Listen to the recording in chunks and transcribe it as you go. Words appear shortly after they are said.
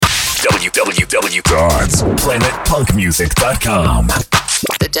www.planetpunkmusic.com.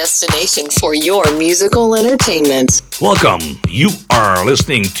 The destination for your musical entertainment. Welcome. You are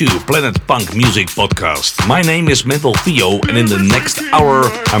listening to Planet Punk Music Podcast. My name is Mental Theo, and in the next hour,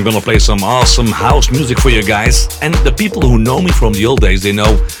 I'm gonna play some awesome house music for you guys. And the people who know me from the old days, they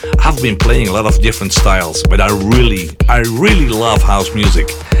know I've been playing a lot of different styles, but I really love house music.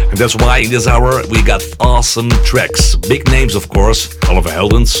 And that's why in this hour we got awesome tracks. Big names, of course. Oliver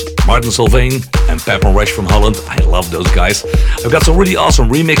Heldens, Martin Sylvain, and Pepper Rush from Holland. I love those guys. I've got some really awesome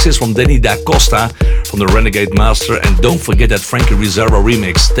remixes from Danny Da Costa from the Renegade Master. And don't forget that Frankie Rizzaro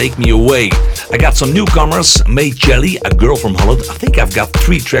remix, Take Me Away. I got some newcomers. May Jelly, a girl from Holland. I think I've got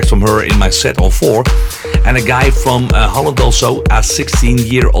 3 tracks from her in my set, or 4. And a guy from Holland also, a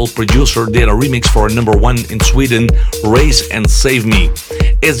 16-year-old producer, did a remix for number 1 in Sweden, Raise and Save Me.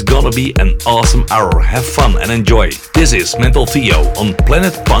 It's gonna be an awesome hour. Have fun and enjoy. This is Mental Theo on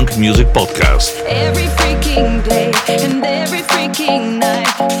Planet Punk Music Podcast. Every freaking day and every freaking night.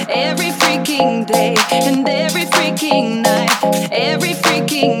 Every freaking day and every freaking night. Every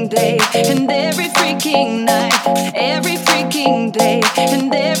freaking day and every freaking night. Every freaking day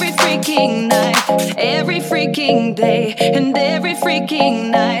and every freaking night. Every freaking day and every freaking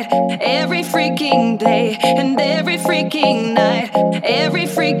night. Every freaking day and every freaking night. Every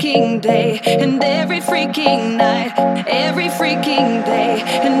freaking day and every freaking night. Every freaking day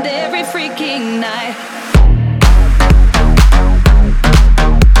and every freaking night.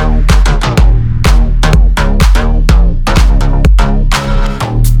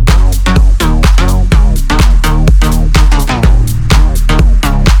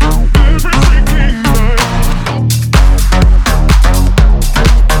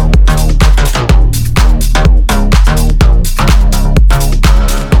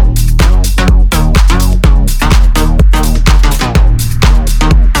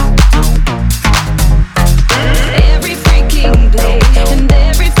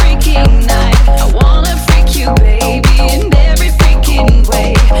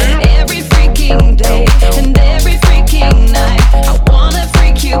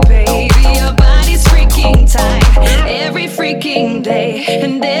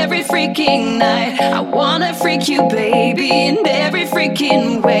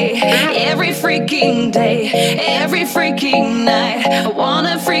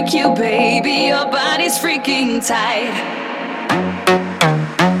 Tight.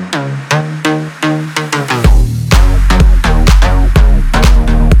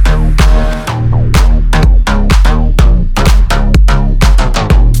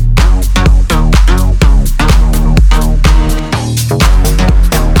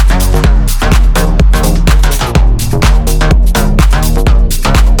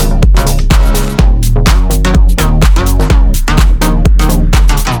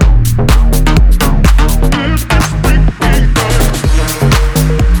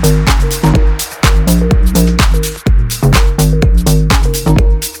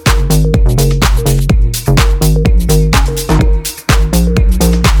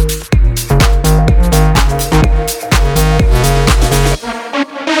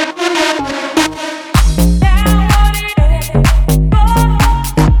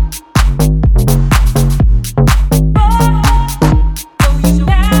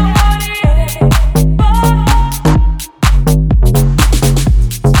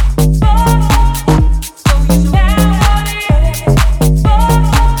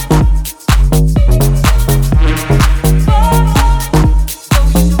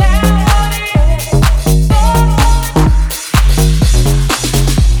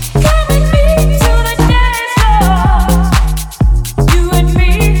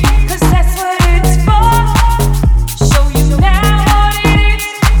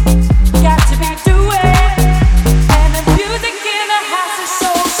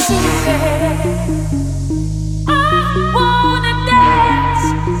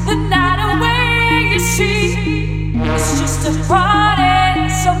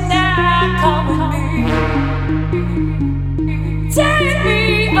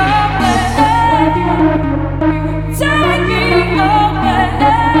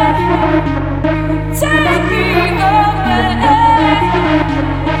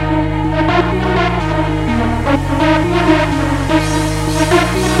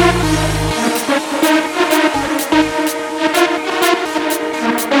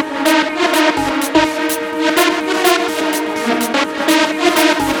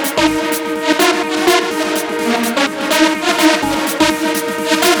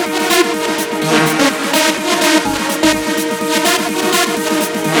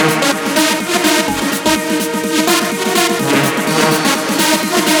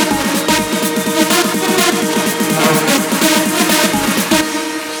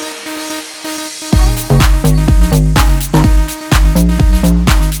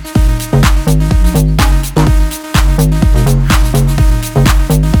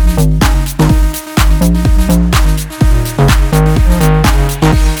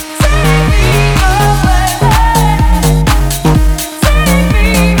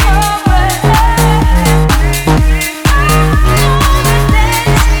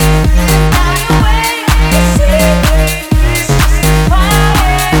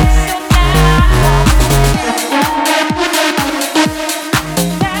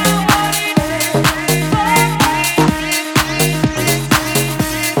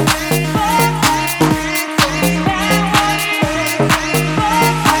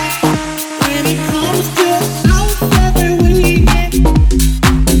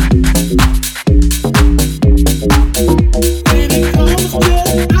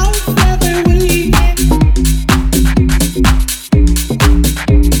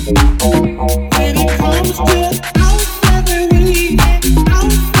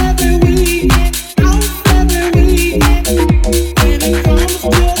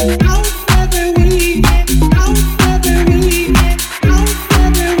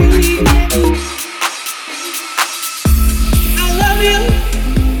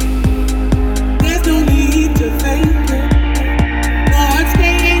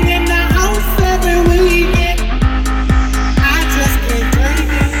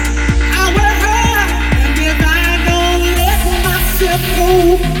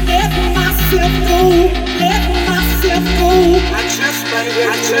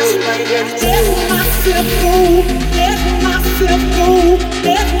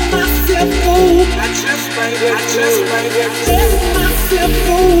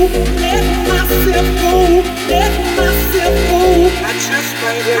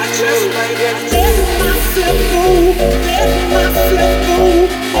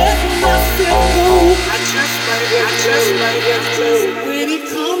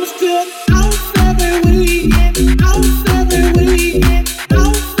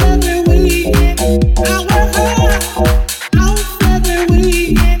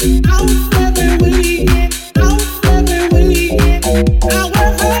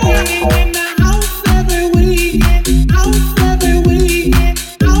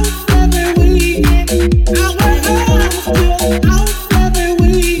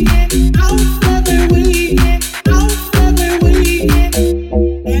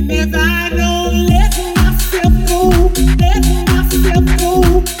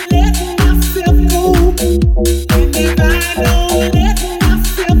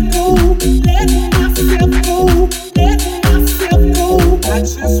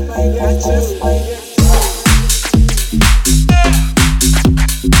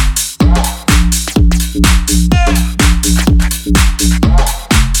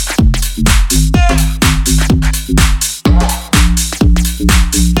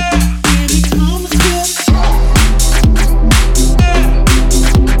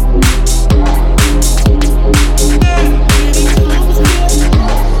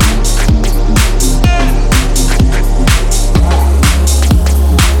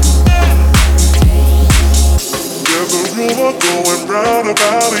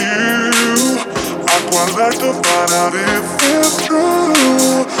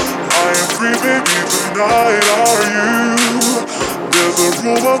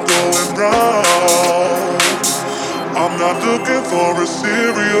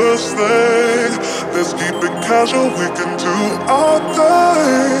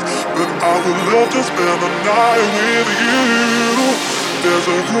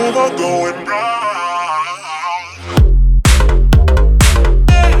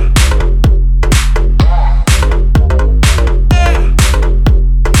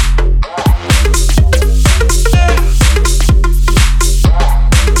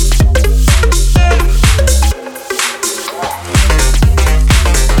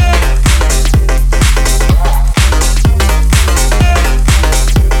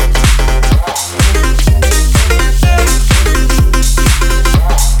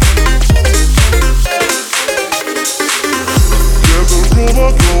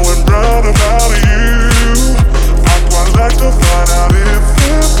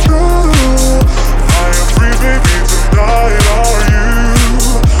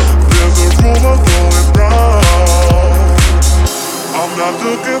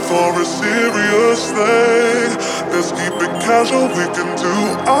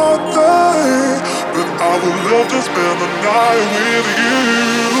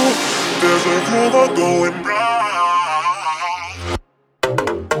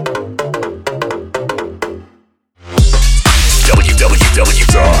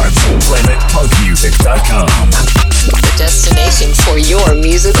 www.planetpunkmusic.com, the destination for your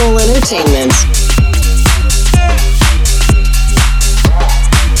musical entertainment.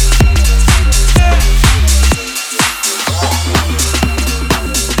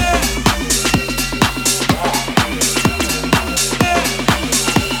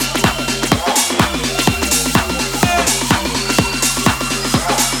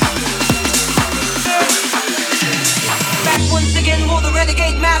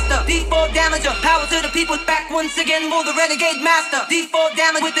 Once again, will the renegade master D4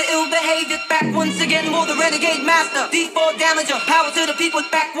 damage with the ill behavior. Back once again, will the renegade master D4 damage. Power to the people.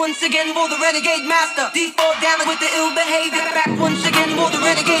 Back once again, will the renegade master D4 damage with the ill behavior. Back once again, will the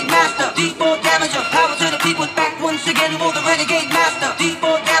renegade master D4 damage. Power to the people. Back once again, will the renegade master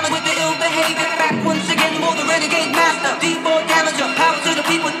D4 damage with the ill behavior. Back once again, will the renegade master D4 damage. Power to the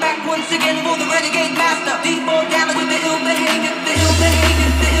people. Back once again, will the renegade master D4 damage with the ill behavior. The ill behavior.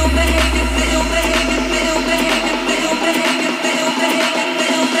 The ill behavior. The ill behavior.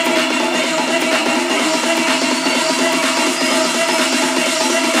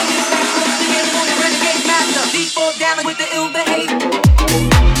 Damage with the ill behavior.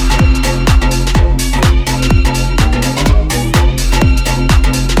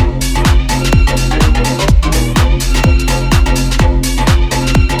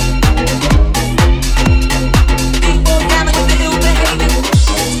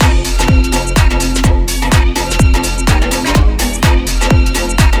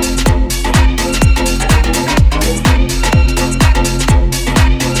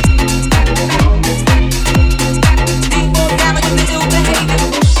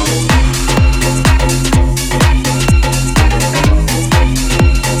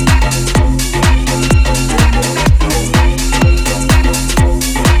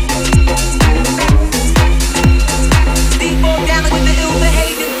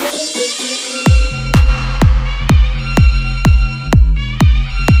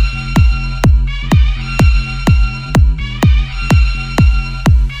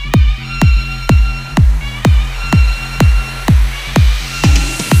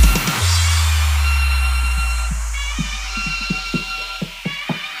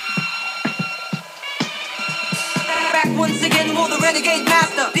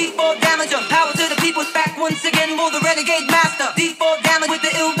 damager. Power to the people, back once again for the renegade master. D4 damage with the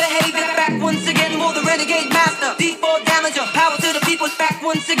ill behavior, back once again for the renegade master. D4 damager. Power to the people, back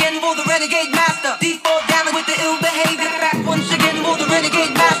once again for the renegade master. D4 damage with the ill behavior, back once again for the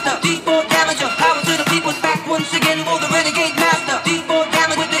renegade master. D4 damager. Power to the people, back once again for the renegade master. D4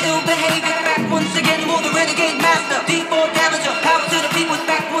 damage with the ill behavior, back once again for the renegade master. D4 damager. Power to the people,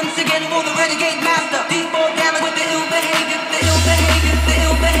 back once again for the renegade master. D4 damage with the ill behavior, the ill behavior, the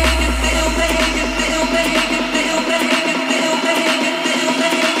ill behavior, the ill behavior, the ill behavior, the ill behavior, the ill behavior, the ill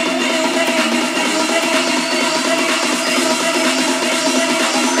behavior, the ill behavior, the ill behavior, the ill behavior, the ill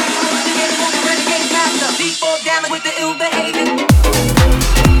behavior, D4 damage with the ill behavior.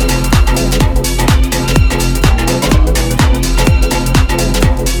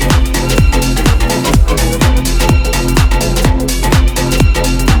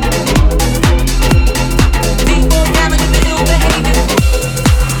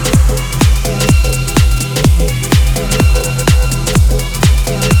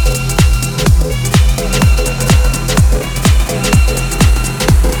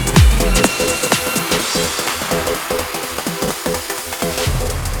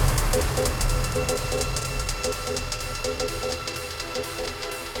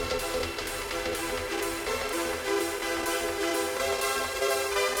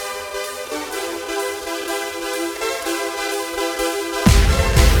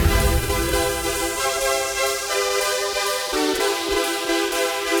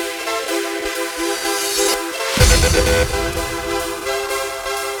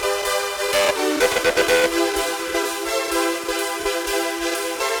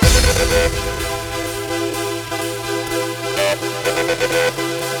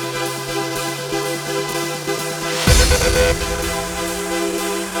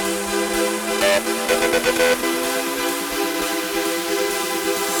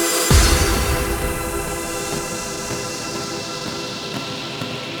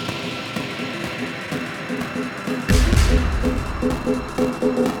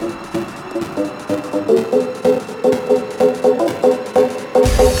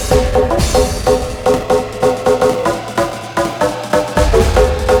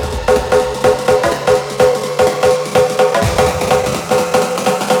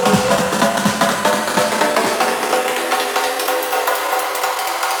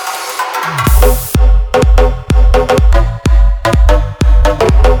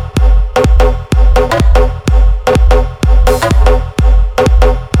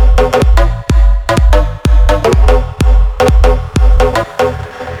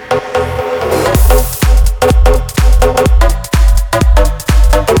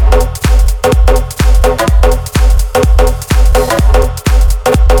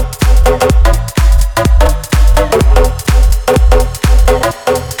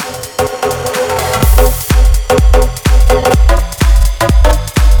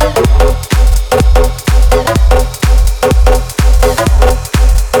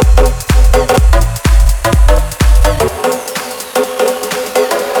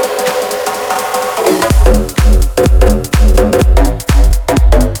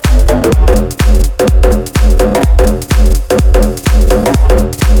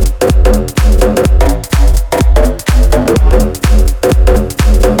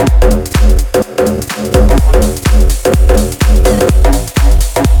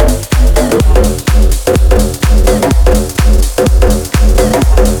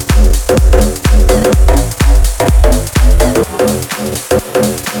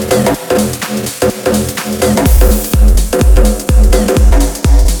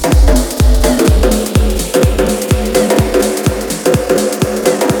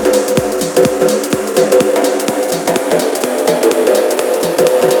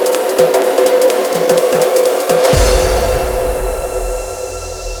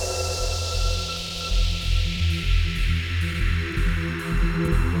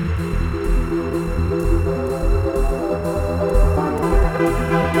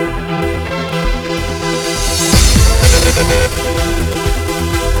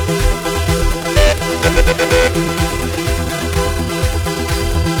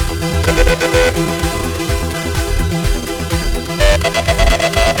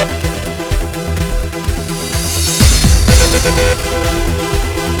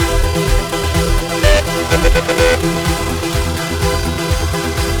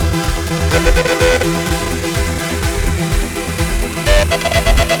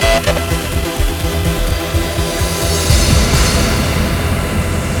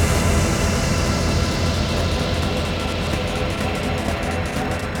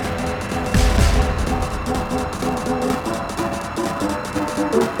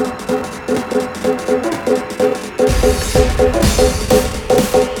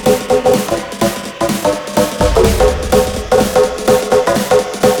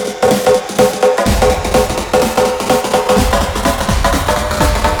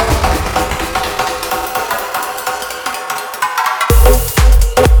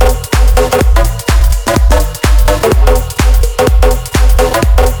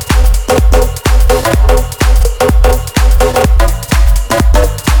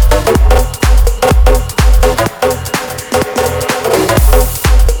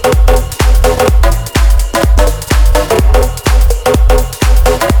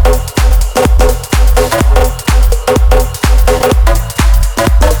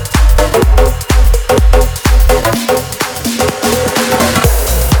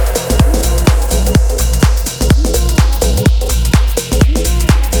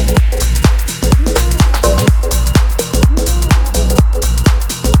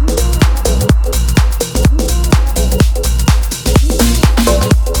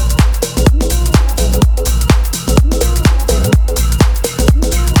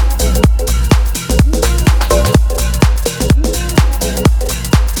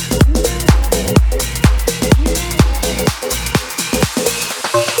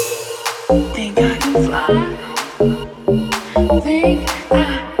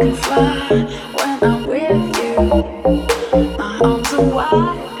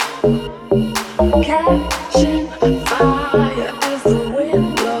 catching fire as the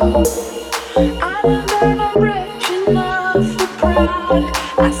wind blows. I know that I'm rich enough for pride.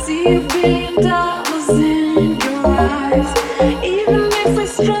 I see $1 billion in your eyes. Even if we're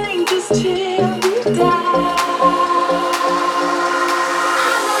strangers till we die.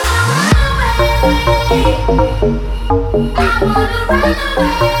 I wanna run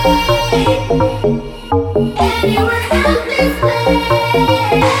away. Anywhere in this place.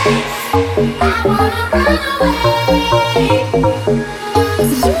 I wanna run away.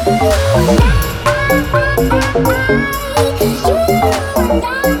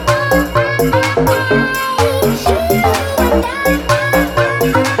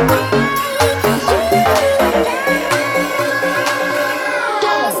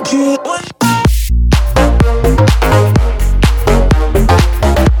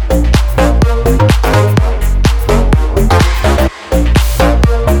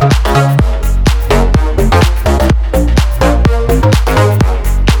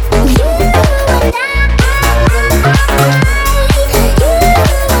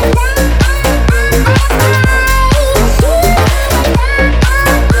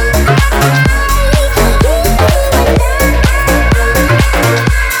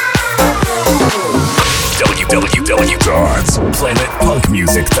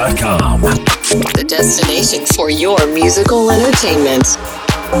 PlanetPunkMusic.com, the destination for your musical entertainment.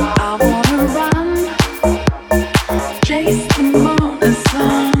 I wanna run, chase the morning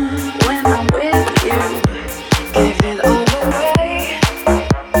sun. When I'm with you, give it all away.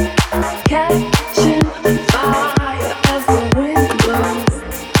 Catching fire as the wind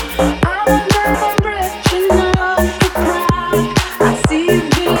blows. I know that I'm rich enough for pride. I see $1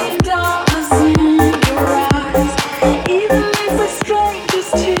 billion in your eyes. Even if we're strangers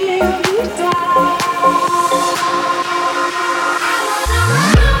till we die.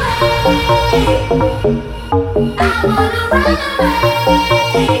 I wanna run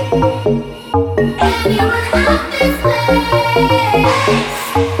away. Anywhere in this place.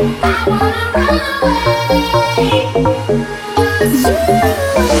 I wanna run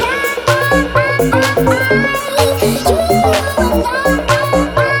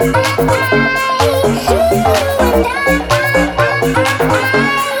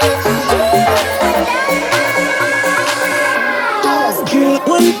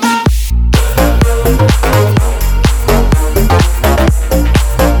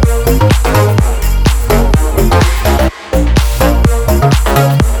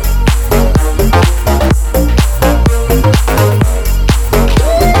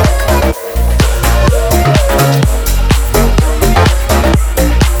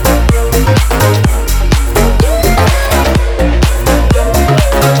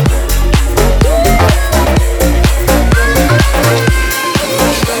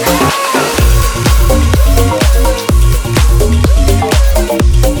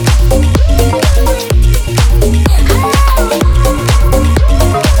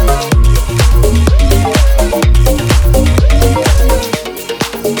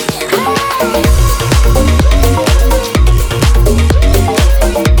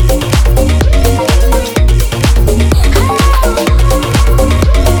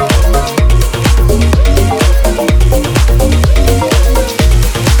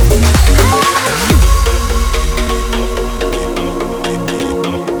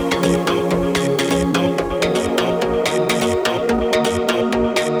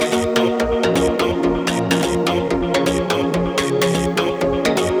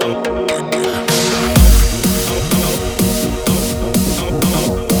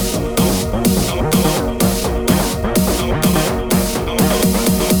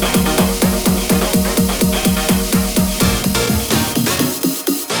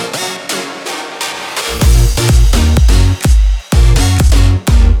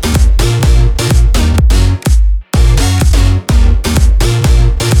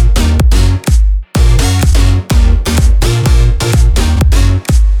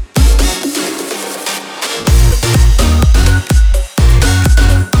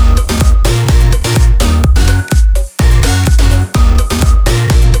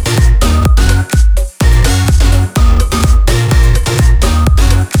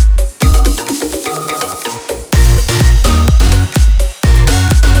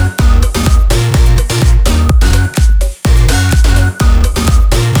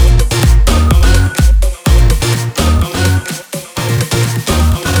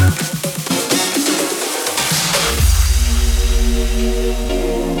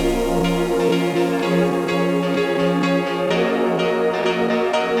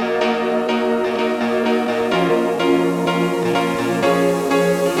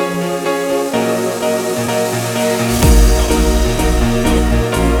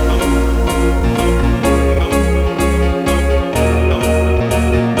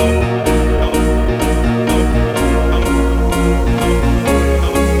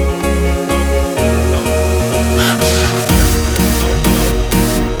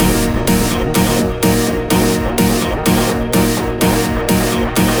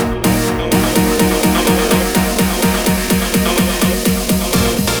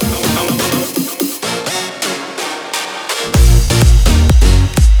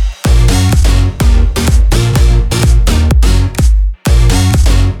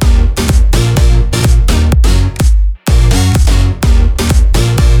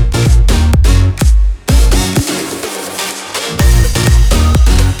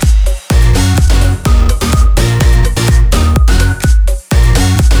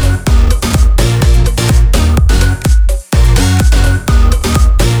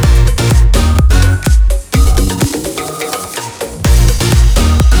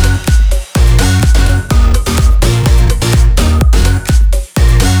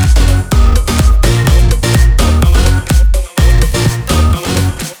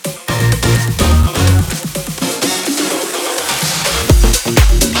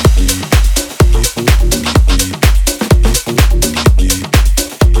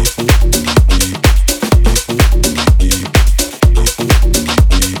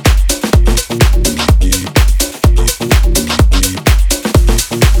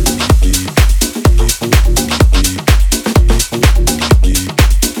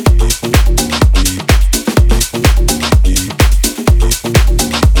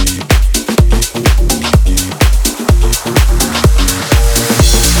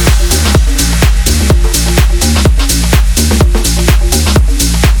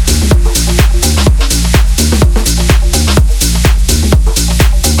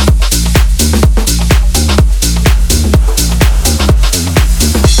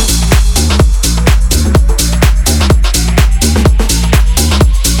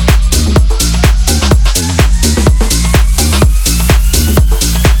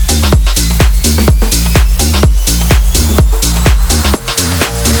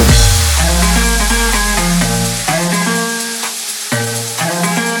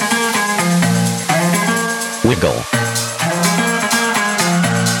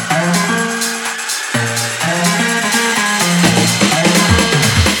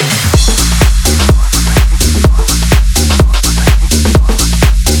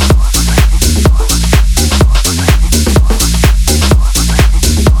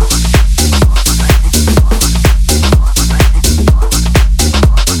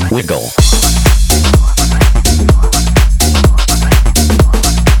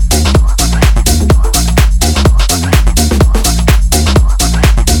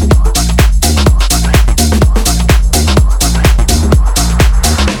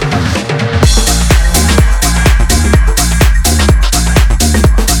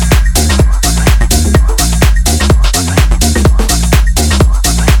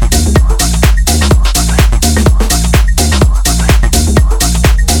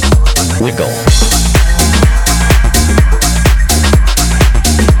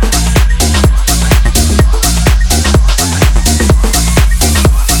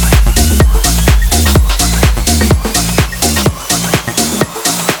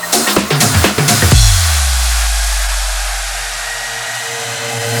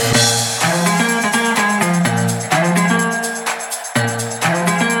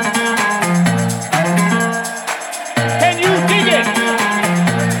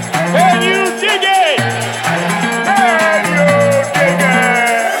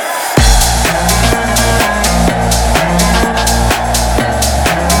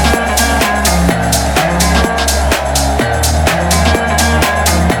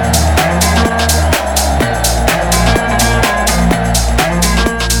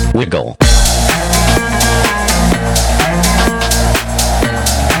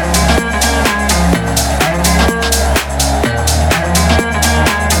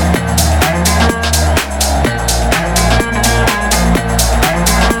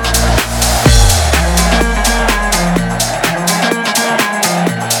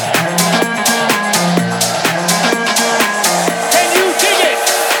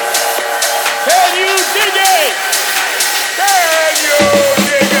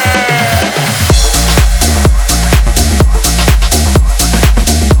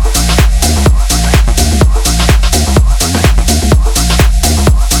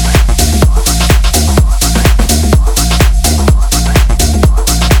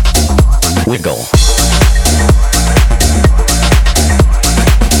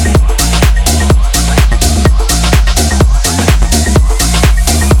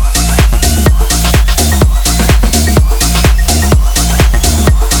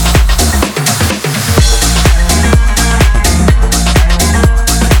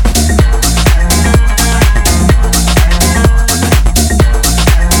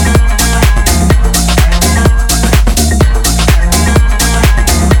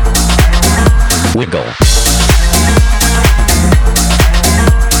Wiggle.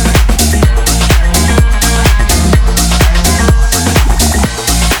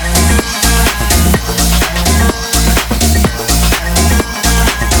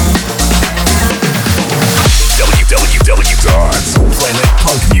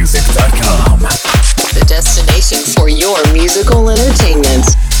 www.planetpunkmusic.com. The destination for your musical entertainment.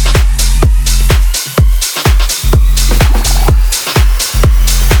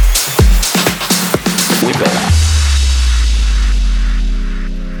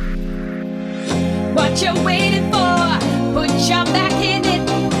 What you waiting for? Put your back in it,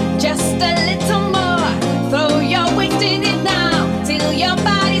 just a little more. Throw your weight in it now, till your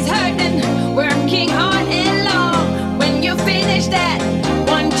body's hurting. Working hard and long. When you finish that,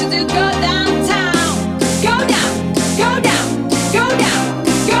 want you to go downtown. Go down, go down, go down,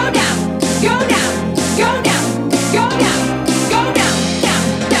 go down, go down, go down, go down, go down, down, down,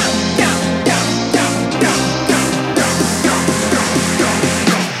 down, down, down, down, down, down, down, down,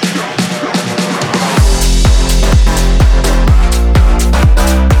 down.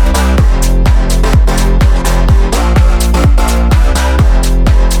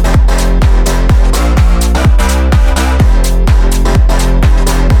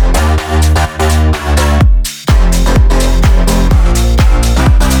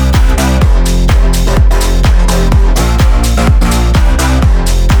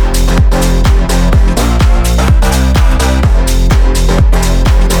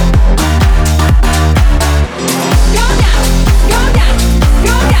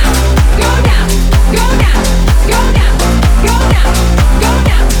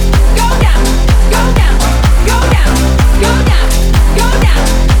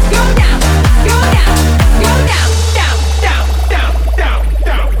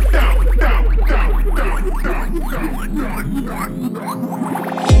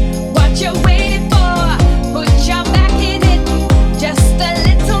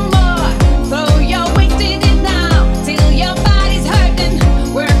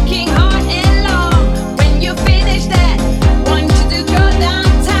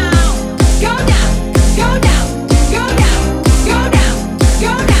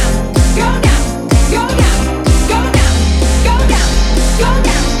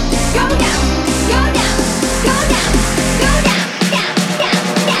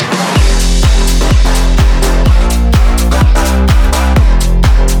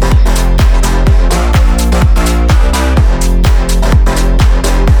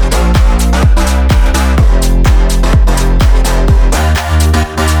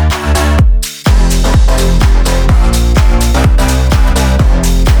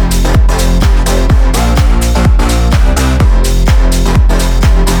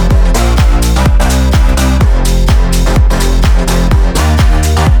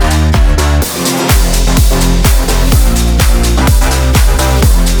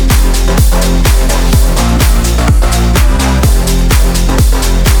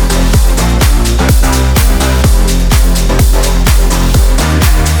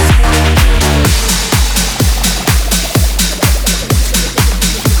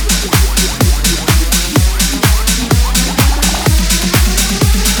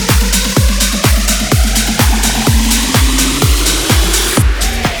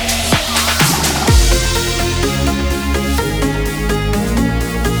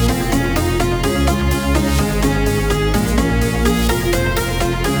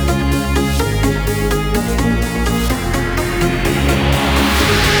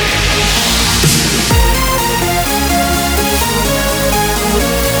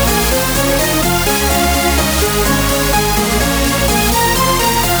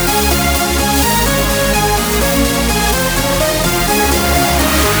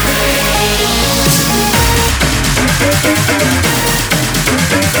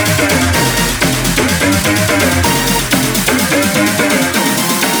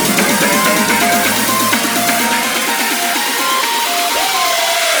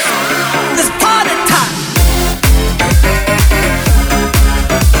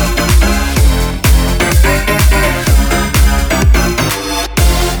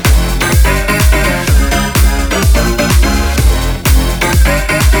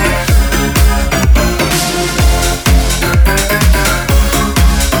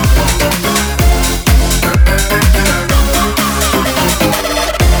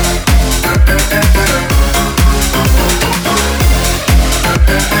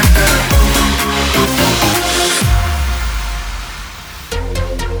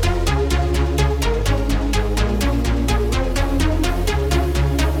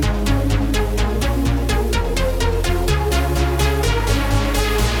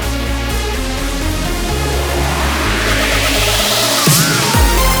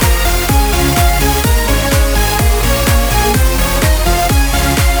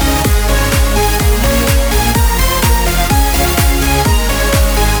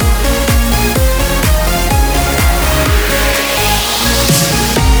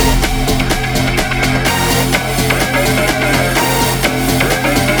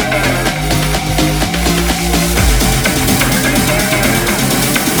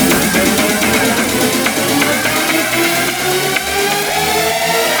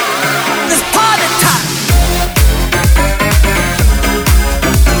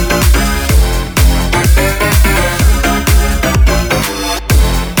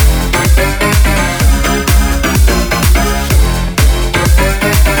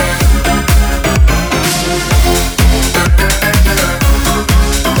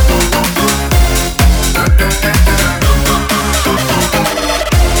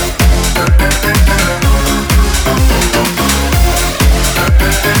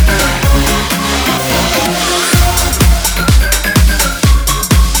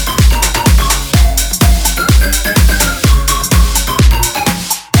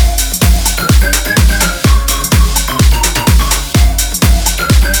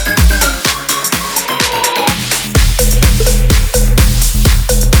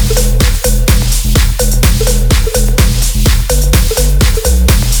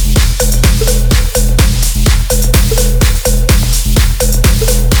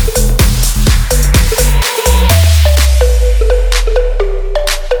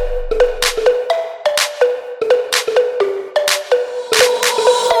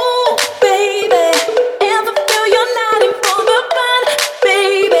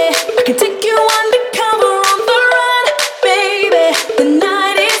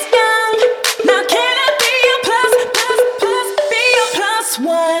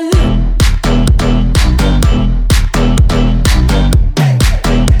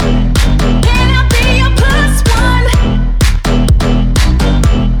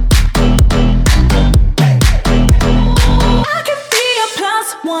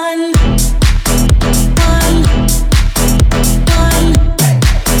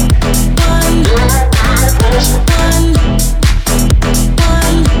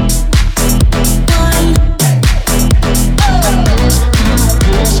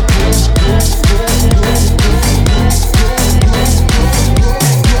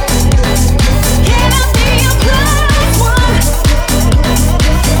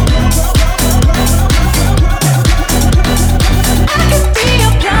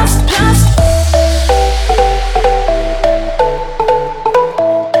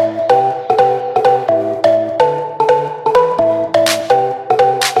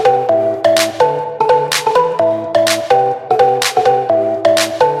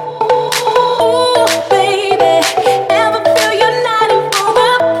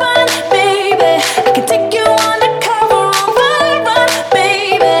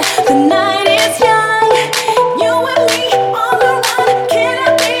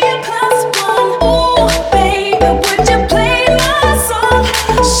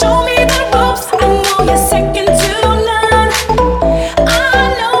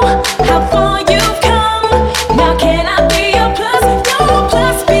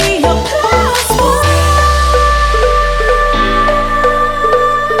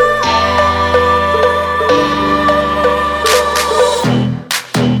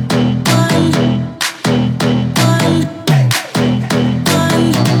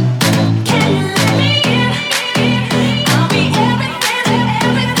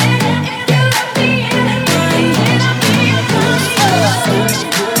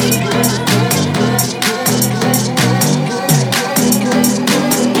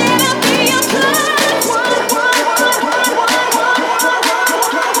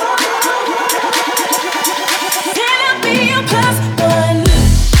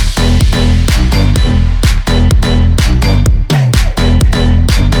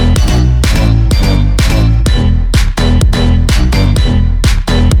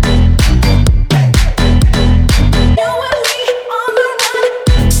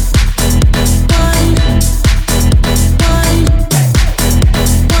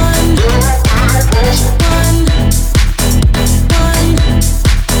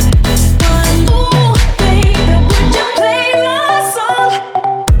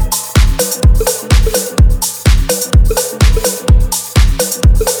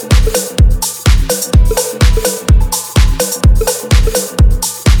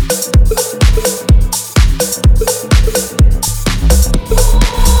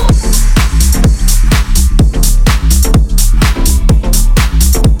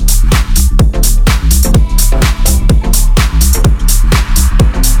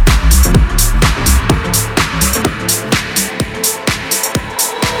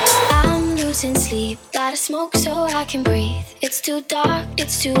 smoke so I can breathe. It's too dark,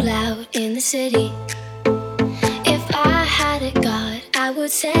 it's too loud in the city. If I had a god, I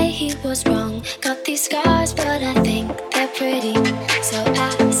would say he was wrong. Got these scars, but I think they're pretty. So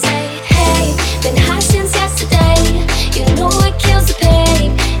I say, hey, been high since yesterday. You know it kills the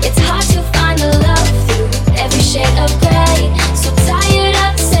pain. It's hard to find the love through every shade of gray. So tired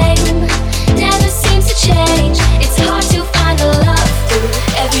of the same, never seems to change. It's hard to find the love through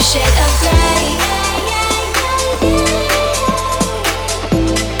every shade of gray.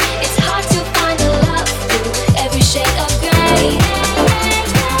 It's hard to find the love through every shade of gray.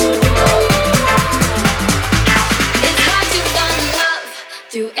 It's hard to find the love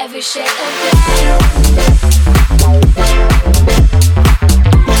through every shade of gray.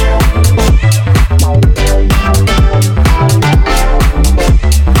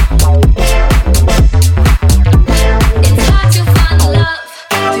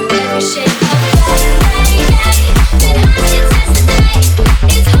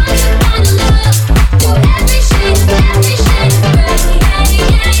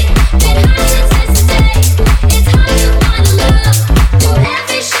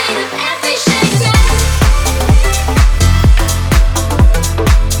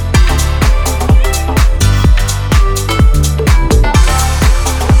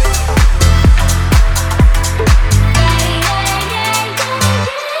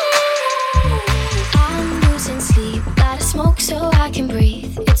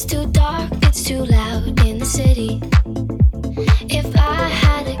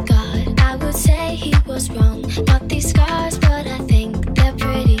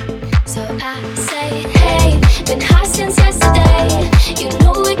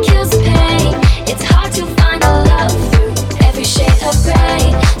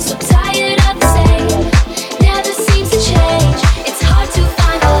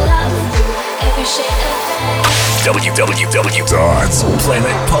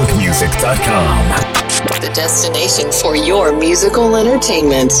 www.planetpunkmusic.com, the destination for your musical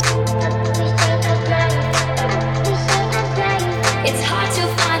entertainment. It's hard to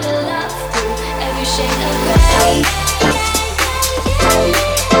find the love through every shade of gray.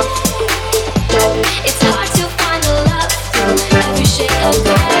 It's hard to find the love through every shade of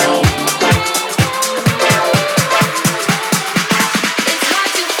gray. It's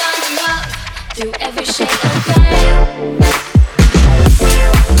hard to find the love through every shade of gray.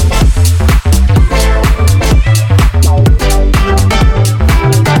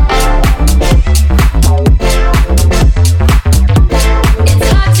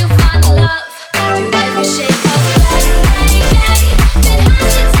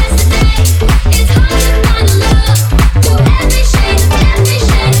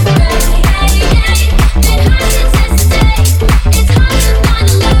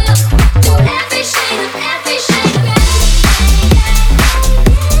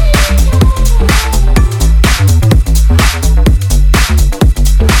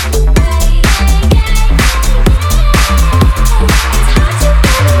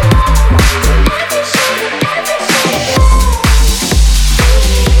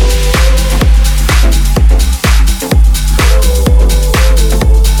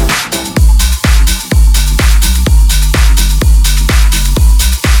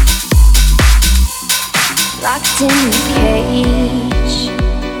 Locked in the cage,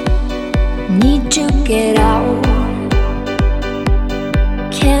 need to get out.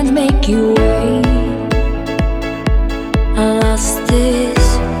 Can't make you wait. I lost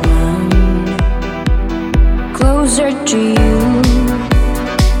this round. Closer to you,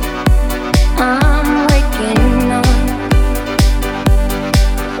 I'm waking up.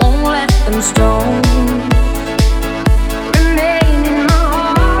 Won't let them stones remain in my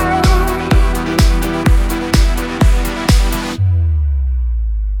heart.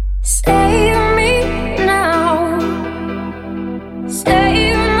 Save me now,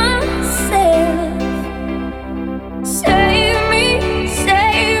 save myself. Save me,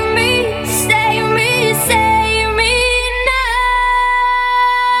 save me, save me, save me now.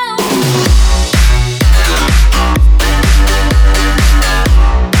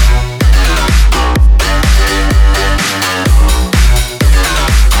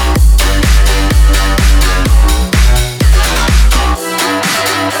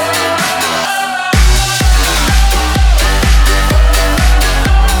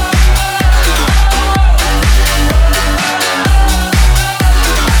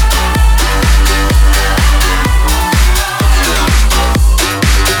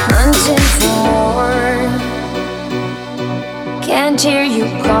 Hunting for, can't hear you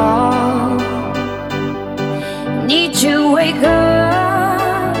call. Need to wake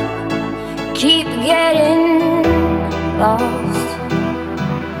up, keep getting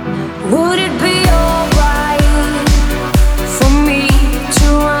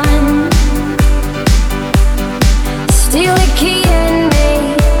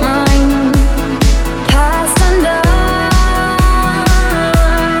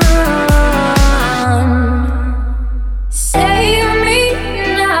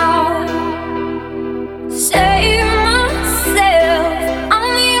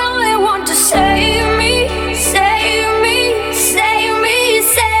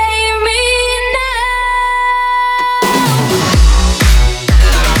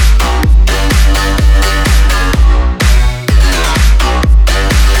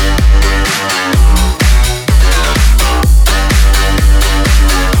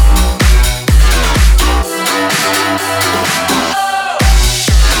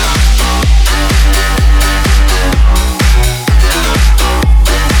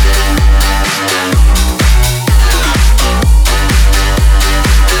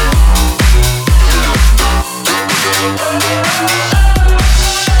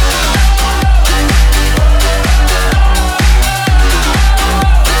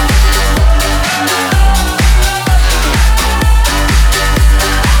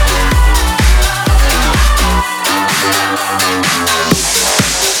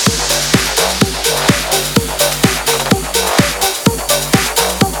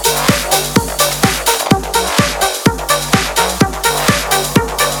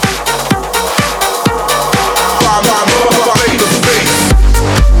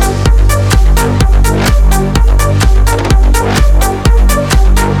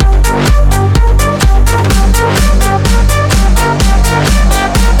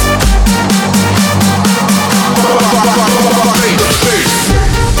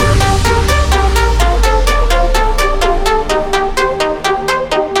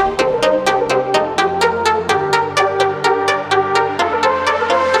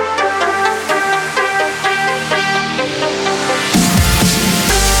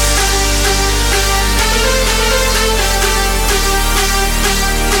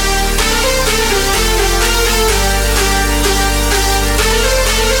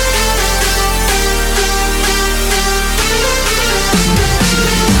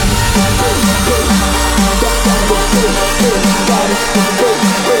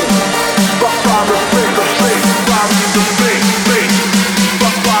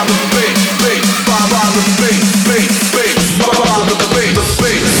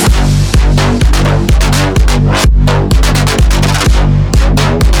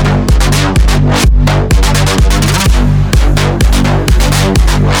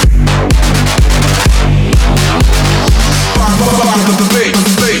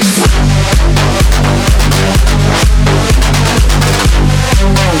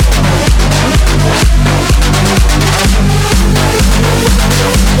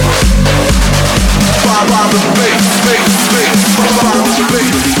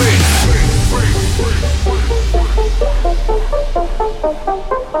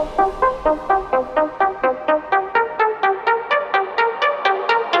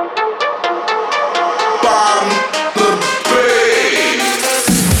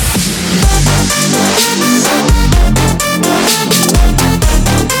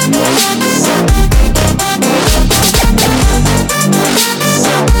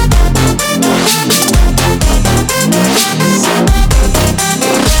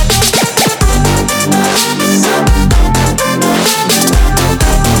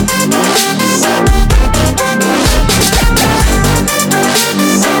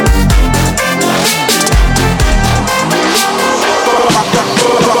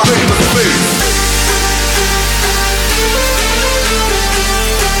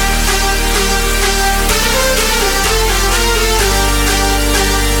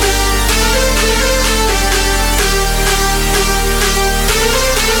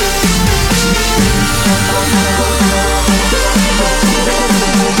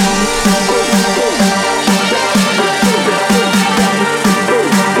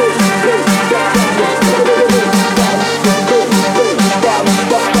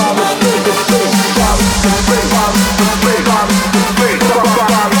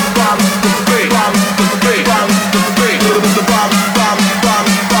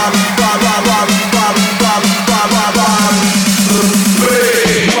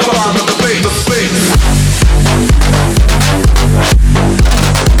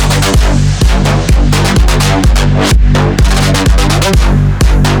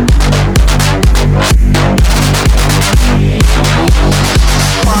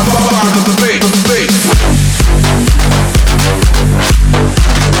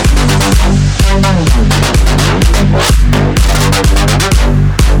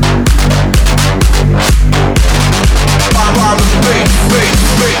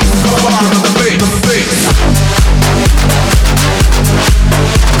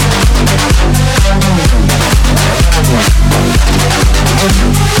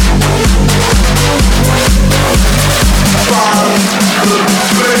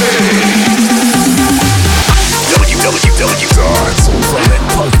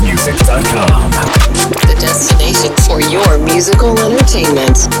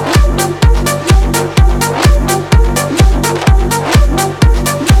Entertainment.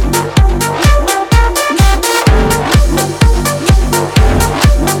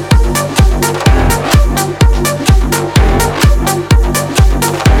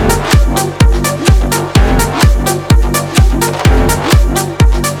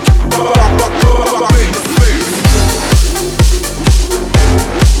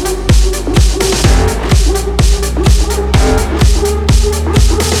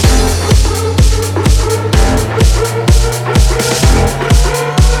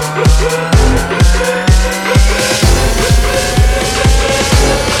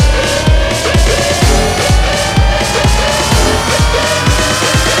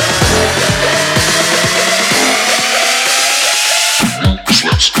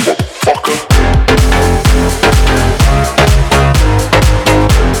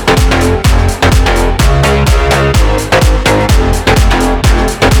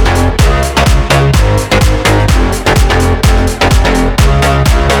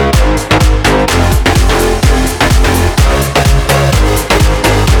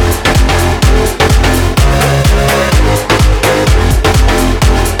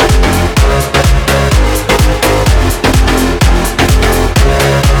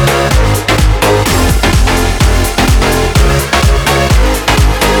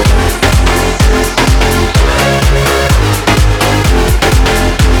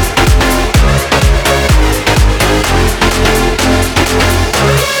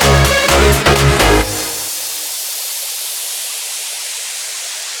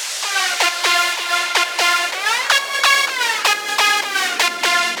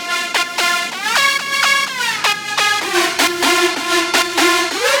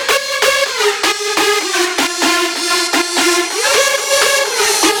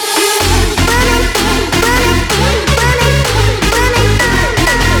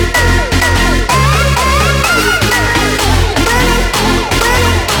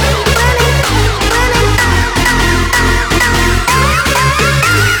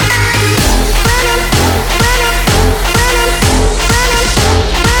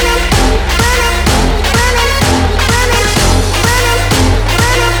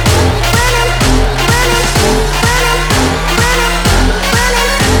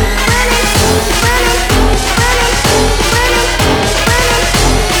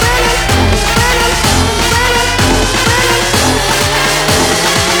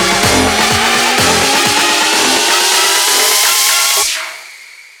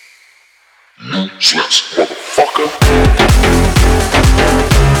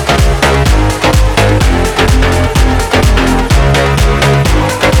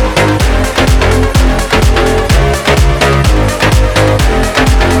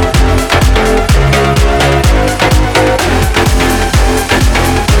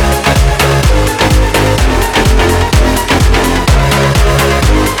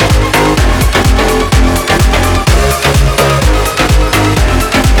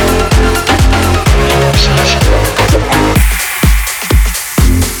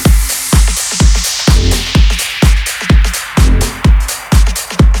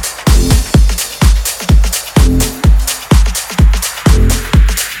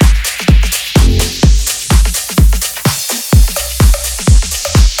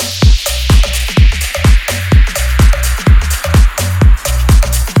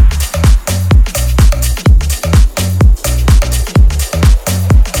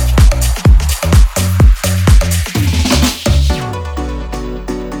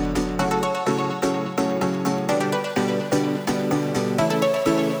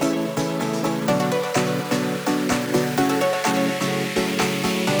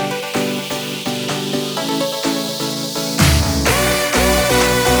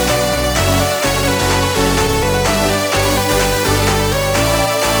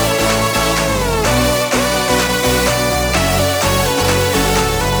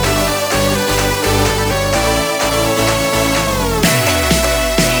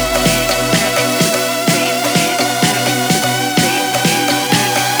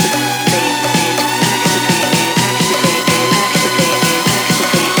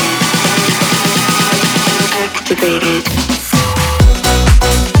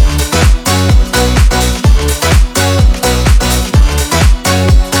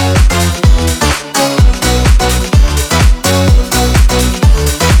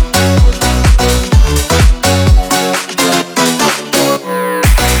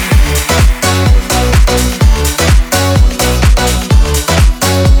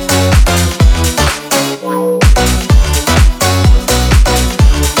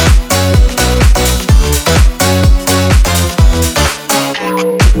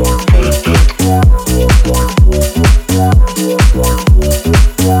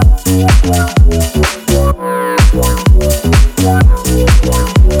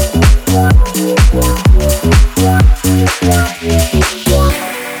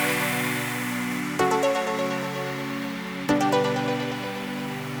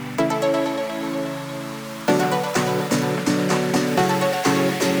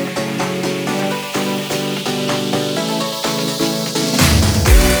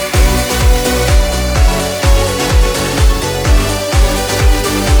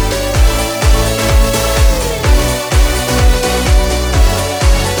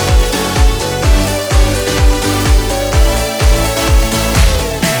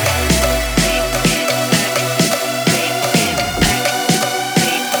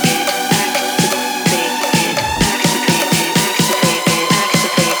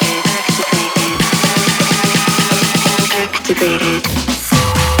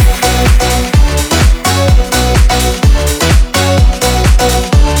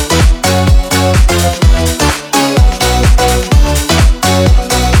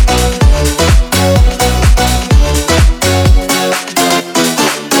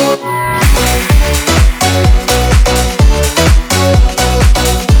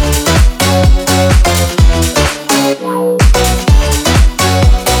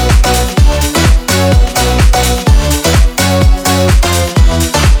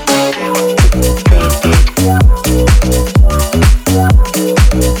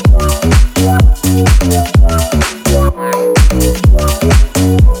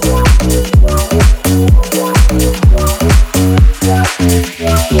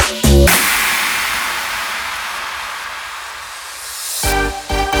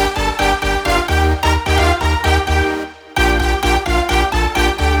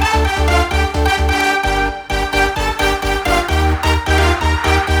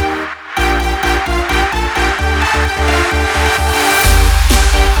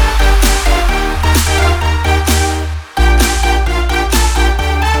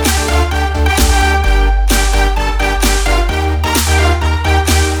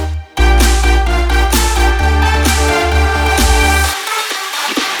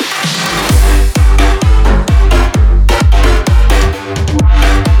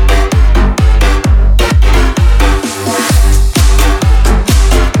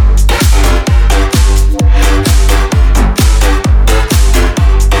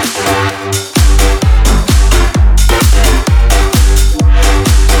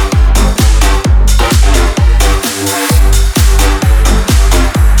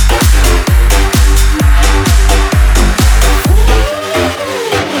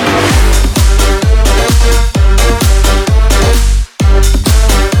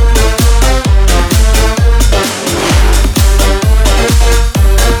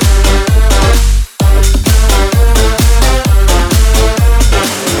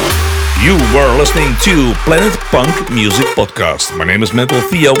 You were listening to Planet Punk Music Podcast. My name is Mental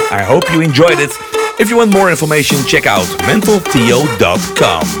Theo. I hope you enjoyed it. If you want more information, check out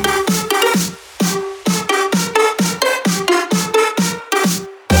mentaltheo.com.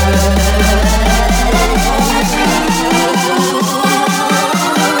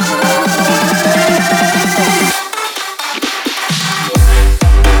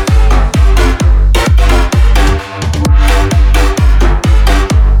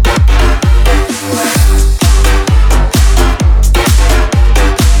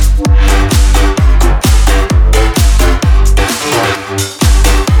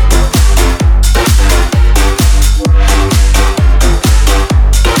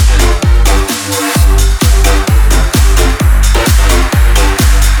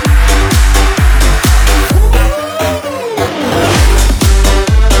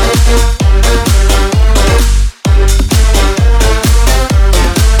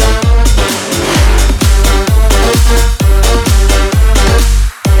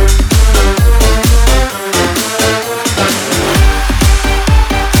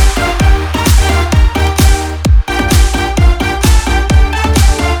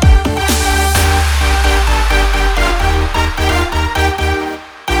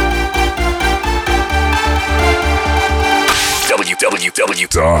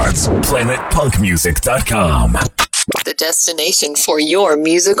 www.planetpunkmusic.com. The destination for your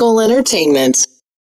musical entertainment.